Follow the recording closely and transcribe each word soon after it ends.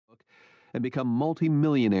and become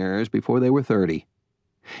multimillionaires before they were 30.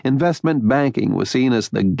 Investment banking was seen as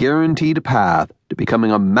the guaranteed path to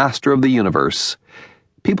becoming a master of the universe.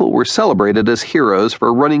 People were celebrated as heroes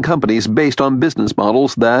for running companies based on business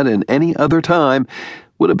models that, in any other time,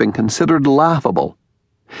 would have been considered laughable.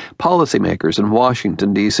 Policymakers in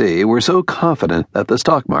Washington, D.C. were so confident that the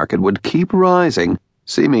stock market would keep rising,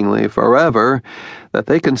 seemingly forever, that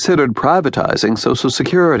they considered privatizing Social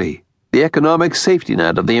Security, the economic safety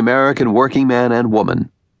net of the American working man and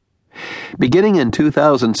woman. Beginning in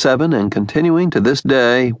 2007 and continuing to this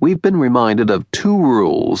day, we've been reminded of two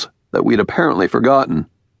rules that we'd apparently forgotten.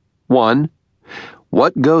 1.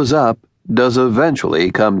 What goes up does eventually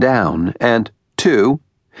come down. And 2.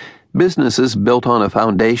 Businesses built on a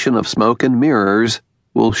foundation of smoke and mirrors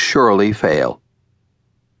will surely fail.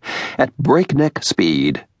 At breakneck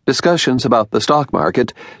speed, discussions about the stock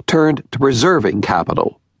market turned to preserving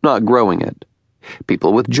capital, not growing it.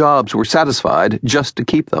 People with jobs were satisfied just to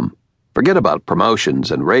keep them. Forget about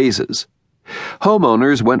promotions and raises.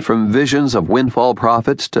 Homeowners went from visions of windfall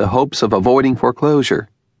profits to hopes of avoiding foreclosure.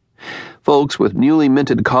 Folks with newly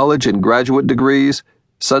minted college and graduate degrees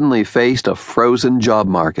suddenly faced a frozen job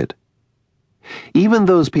market. Even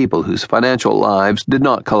those people whose financial lives did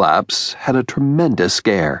not collapse had a tremendous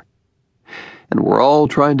scare. And we're all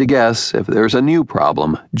trying to guess if there's a new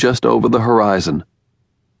problem just over the horizon.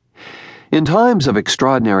 In times of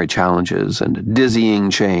extraordinary challenges and dizzying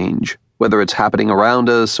change, whether it's happening around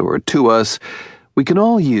us or to us, we can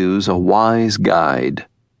all use a wise guide.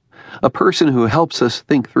 A person who helps us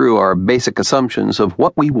think through our basic assumptions of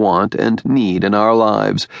what we want and need in our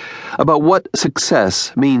lives, about what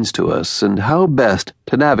success means to us and how best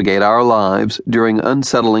to navigate our lives during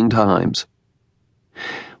unsettling times.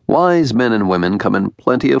 Wise men and women come in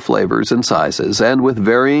plenty of flavors and sizes and with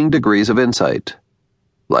varying degrees of insight.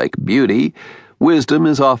 Like beauty, wisdom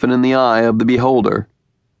is often in the eye of the beholder.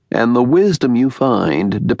 And the wisdom you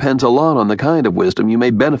find depends a lot on the kind of wisdom you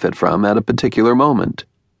may benefit from at a particular moment.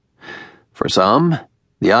 For some,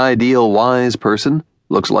 the ideal wise person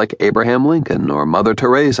looks like Abraham Lincoln or Mother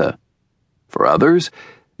Teresa. For others,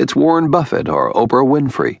 it's Warren Buffett or Oprah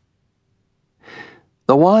Winfrey.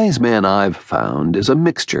 The wise man I've found is a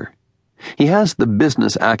mixture. He has the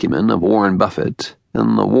business acumen of Warren Buffett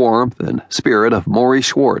and the warmth and spirit of Maury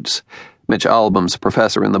Schwartz, Mitch Albom's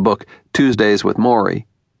professor in the book Tuesdays with Maury.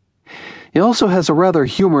 He also has a rather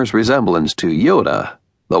humorous resemblance to Yoda,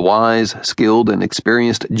 the wise, skilled, and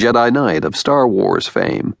experienced Jedi Knight of Star Wars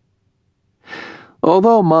fame.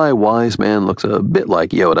 Although my wise man looks a bit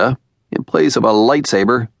like Yoda, in place of a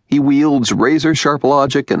lightsaber, he wields razor-sharp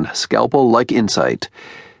logic and scalpel-like insight.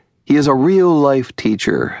 He is a real-life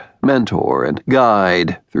teacher, mentor, and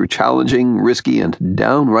guide through challenging, risky, and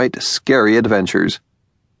downright scary adventures.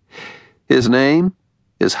 His name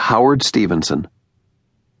is Howard Stevenson.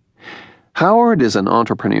 Howard is an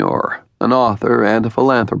entrepreneur, an author, and a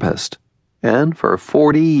philanthropist, and for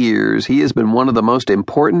 40 years he has been one of the most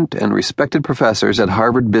important and respected professors at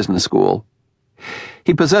Harvard Business School.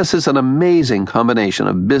 He possesses an amazing combination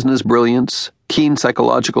of business brilliance, keen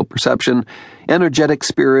psychological perception, energetic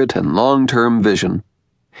spirit, and long-term vision.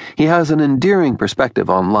 He has an endearing perspective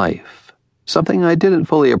on life, something I didn't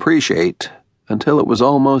fully appreciate until it was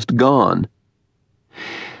almost gone.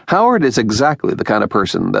 Howard is exactly the kind of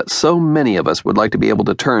person that so many of us would like to be able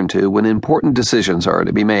to turn to when important decisions are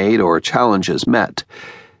to be made or challenges met.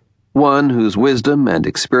 One whose wisdom and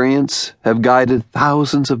experience have guided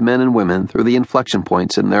thousands of men and women through the inflection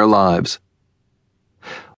points in their lives.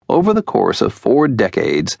 Over the course of 4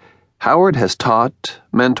 decades, Howard has taught,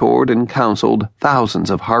 mentored, and counseled thousands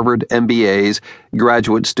of Harvard MBAs,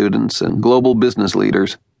 graduate students, and global business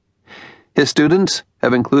leaders. His students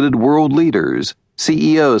have included world leaders,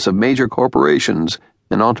 CEOs of major corporations,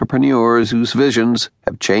 and entrepreneurs whose visions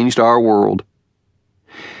have changed our world.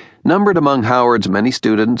 Numbered among Howard's many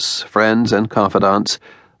students, friends, and confidants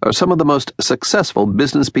are some of the most successful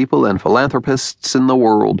business people and philanthropists in the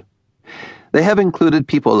world. They have included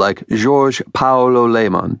people like Jorge Paulo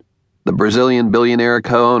Lemann, the Brazilian billionaire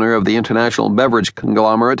co-owner of the international beverage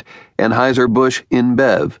conglomerate Anheuser-Busch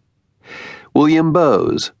InBev; William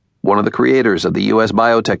Bose, one of the creators of the U.S.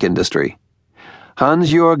 biotech industry;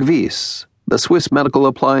 Hans-Jörg Wyss, the Swiss medical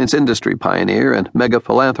appliance industry pioneer and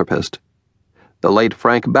mega-philanthropist; the late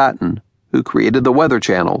Frank Batten, who created the Weather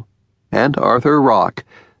Channel; and Arthur Rock,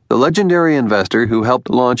 the legendary investor who helped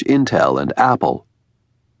launch Intel and Apple.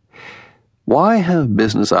 Why have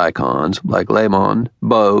business icons like Lemann,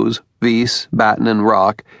 Bose, Wyss, Batten, and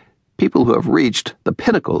Rock, people who have reached the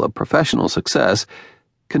pinnacle of professional success,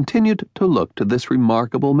 continued to look to this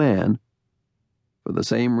remarkable man? For the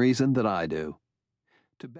same reason that I do.